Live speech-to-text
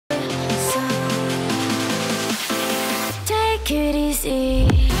take it easy.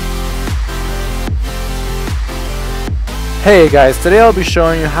 Hey guys, today I'll be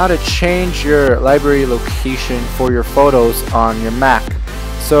showing you how to change your library location for your photos on your Mac.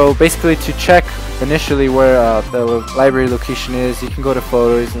 So basically, to check initially where the library location is, you can go to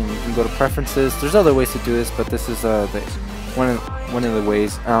Photos and you can go to Preferences. There's other ways to do this, but this is one of the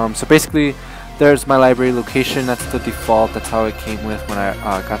ways. So basically, there's my library location. That's the default. That's how it came with when I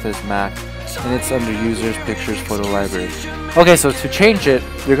got this Mac, and it's under Users, Pictures, Photo Library. Okay, so to change it,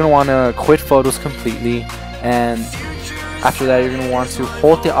 you're gonna want to quit Photos completely, and after that, you're going to want to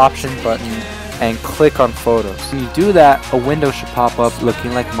hold the option button and click on Photos. When you do that, a window should pop up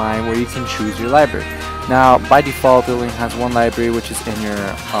looking like mine where you can choose your library. Now, by default, it only has one library, which is in your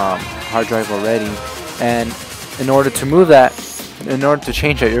hard drive already. And in order to move that, in order to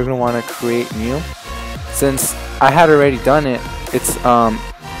change that, you're going to want to create new. Since I had already done it, it's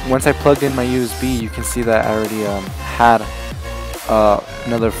once I plugged in my USB, you can see that I already had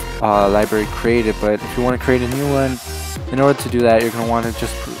another library created. But if you want to create a new one, in order to do that, you're going to want to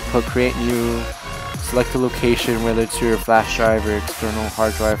just put create new, select the location, whether it's your flash drive or external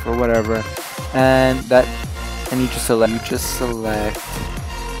hard drive or whatever, and you just select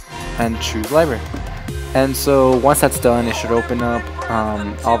and choose library. And so once that's done, it should open up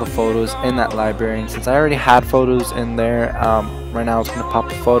all the photos in that library. And since I already had photos in there, right now it's going to pop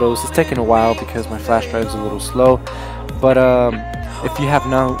the photos. It's taking a while because my flash drive is a little slow, but if you have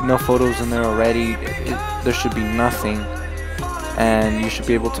no photos in there already, there should be nothing, and you should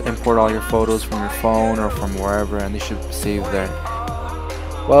be able to import all your photos from your phone or from wherever, and they should save there.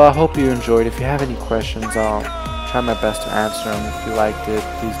 Well, I hope you enjoyed. If you have any questions, I'll try my best to answer them. If you liked it,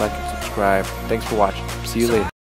 please like and subscribe. Thanks for watching. See you later.